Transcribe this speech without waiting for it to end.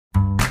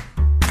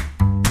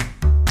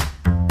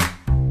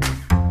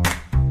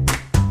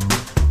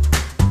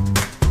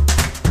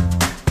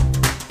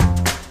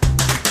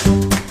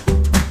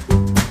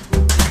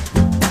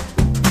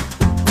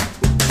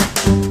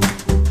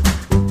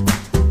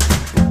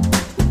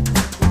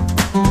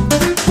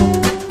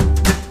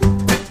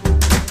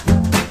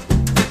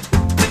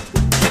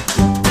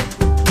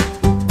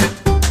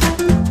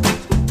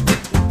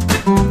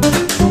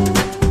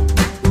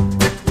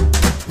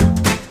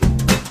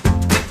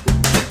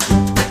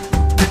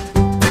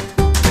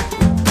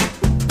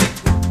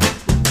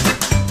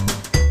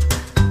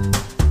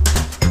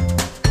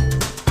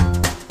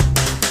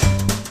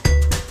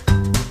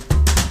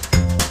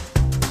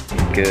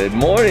Good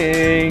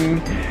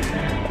morning.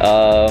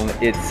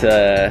 It's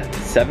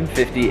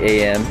 7:50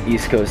 a.m.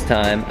 East Coast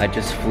time. I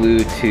just flew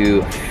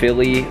to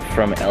Philly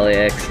from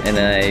LAX and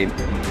I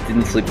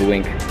didn't sleep a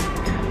wink.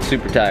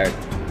 Super tired.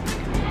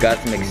 Got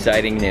some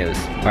exciting news.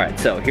 All right,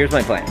 so here's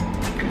my plan.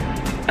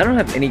 I don't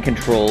have any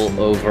control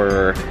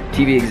over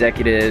TV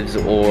executives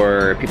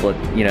or people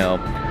at, you know,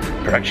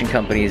 production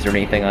companies or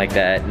anything like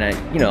that. And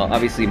I, you know,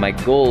 obviously my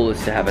goal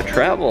is to have a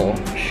travel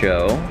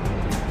show,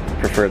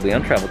 preferably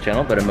on Travel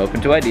Channel, but I'm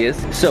open to ideas.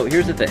 So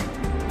here's the thing.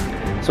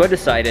 So I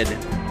decided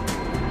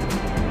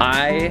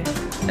I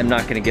am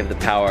not gonna give the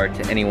power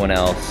to anyone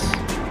else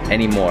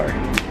anymore.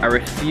 I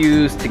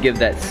refuse to give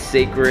that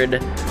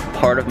sacred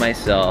part of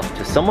myself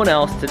to someone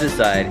else to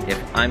decide if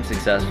I'm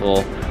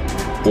successful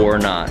or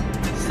not.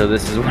 So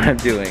this is what I'm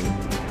doing.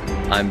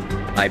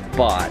 I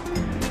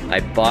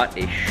bought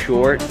a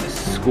short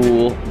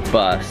school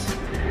bus,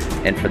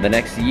 and for the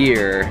next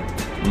year,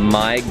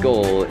 my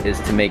goal is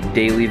to make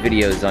daily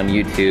videos on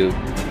YouTube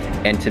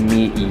and to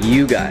meet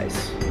you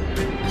guys.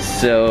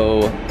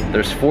 So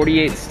there's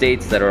 48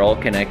 states that are all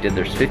connected.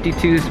 There's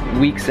 52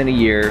 weeks in a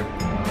year.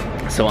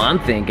 So I'm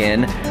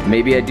thinking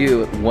maybe I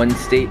do one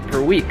state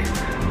per week.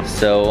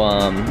 So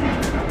I'm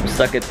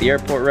stuck at the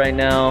airport right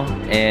now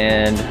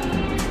and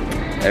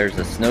there's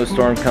a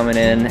snowstorm coming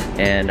in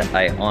and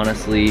I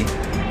honestly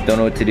don't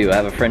know what to do. I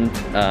have a friend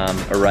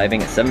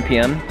arriving at 7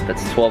 p.m.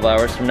 That's 12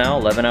 hours from now,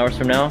 11 hours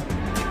from now.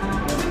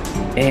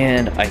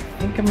 And I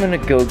think I'm gonna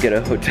go get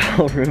a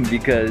hotel room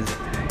because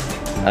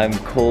I'm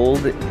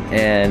cold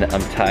and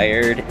I'm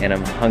tired and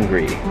I'm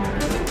hungry.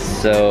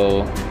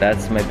 So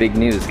that's my big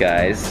news,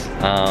 guys.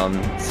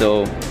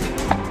 So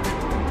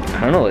I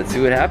don't know, let's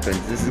see what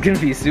happens. This is gonna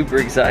be super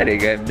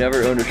exciting. I've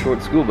never owned a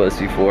short school bus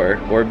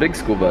before, or a big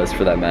school bus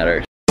for that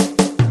matter.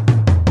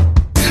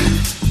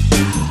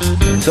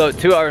 So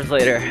 2 hours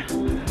later,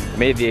 I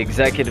made the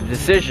executive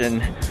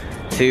decision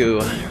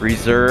to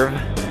reserve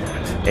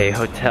a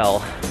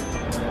hotel,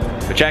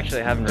 which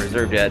actually I haven't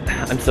reserved yet.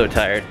 I'm so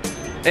tired.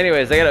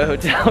 Anyways, I got a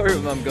hotel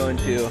room I'm going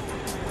to,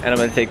 and I'm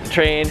gonna take the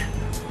train.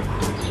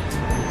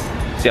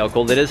 See how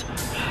cold it is?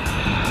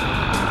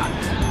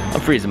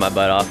 I'm freezing my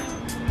butt off.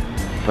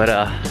 But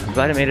I'm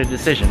glad I made a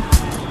decision.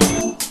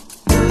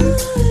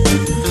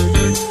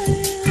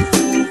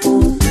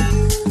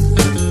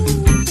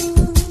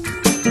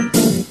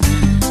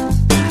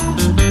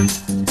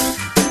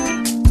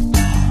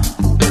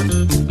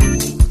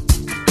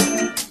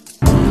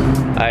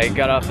 I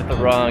got off at the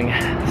wrong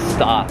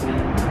stop.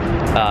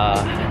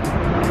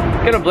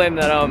 Gonna blame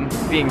that on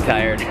being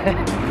tired.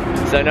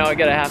 So now I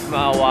got a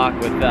half-mile walk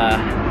with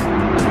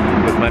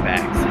my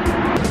bags.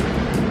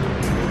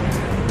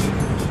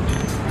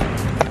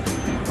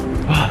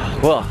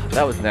 Well,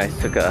 that was nice.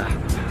 Took a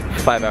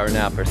 5-hour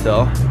nap or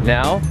so.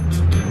 Now,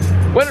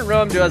 when in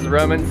Rome, do as a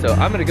Roman. So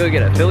I'm gonna go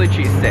get a Philly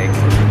cheesesteak.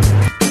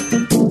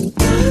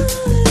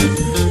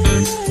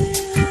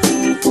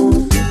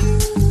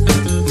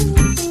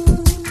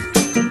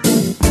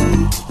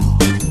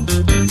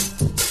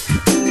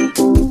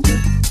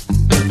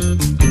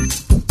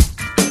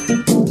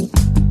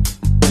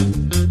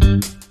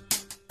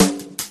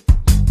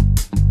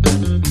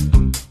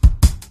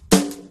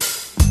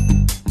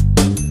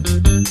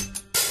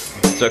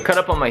 So I cut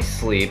up on my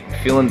sleep,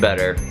 feeling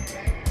better,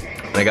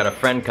 and I got a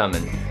friend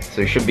coming,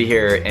 so he should be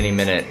here any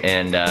minute,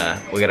 and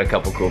we got a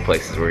couple cool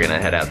places we're gonna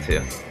head out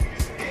to.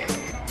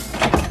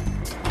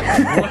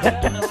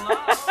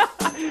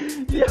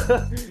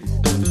 Yeah.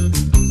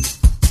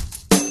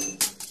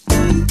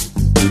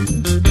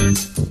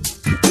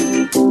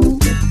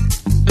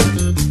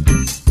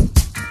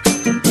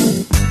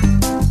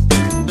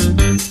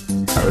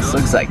 Oh, this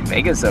looks like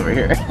Vegas over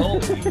here.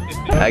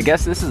 I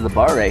guess this is the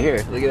bar right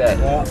here. Look at that.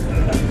 Yeah.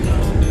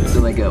 It's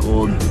like an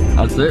old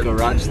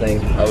garage thing.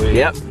 Oh,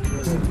 yeah. Yep.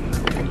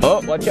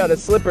 Oh, watch out,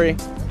 it's slippery.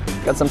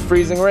 Got some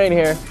freezing rain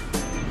here.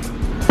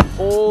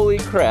 Holy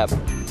crap.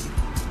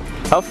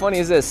 How funny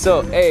is this?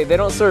 So, hey, they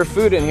don't serve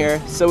food in here,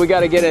 so we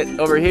gotta get it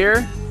over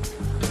here,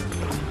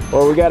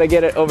 or we gotta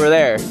get it over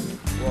there.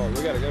 Well,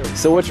 we gotta go.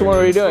 So which one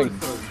are we doing?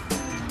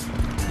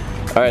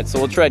 All right, so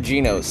we'll try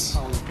Gino's.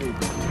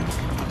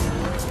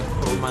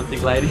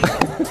 Romantic lady.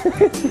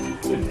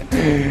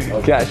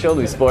 Cash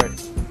only, sport.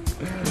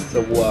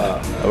 So,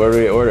 where do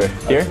we order?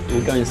 Here? We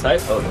go inside?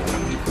 Oh.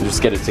 We'll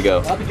just get it to go.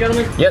 Happy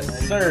gentlemen? Yes,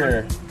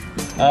 sir.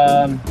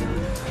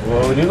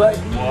 What would you like?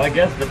 Well, I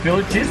guess the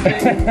Philly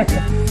cheesesteak.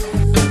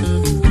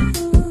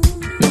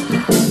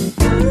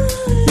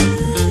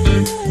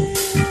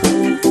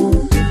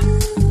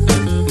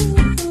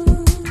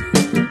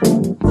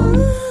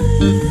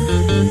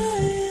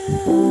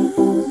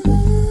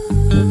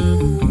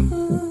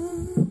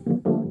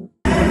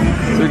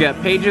 So we got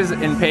pages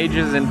and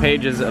pages and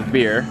pages of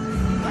beer.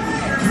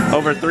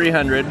 Over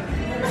 300.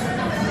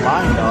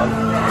 Line dog.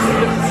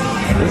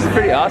 This is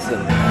pretty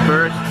awesome.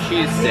 First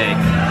cheesesteak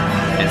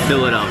in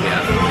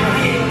Philadelphia.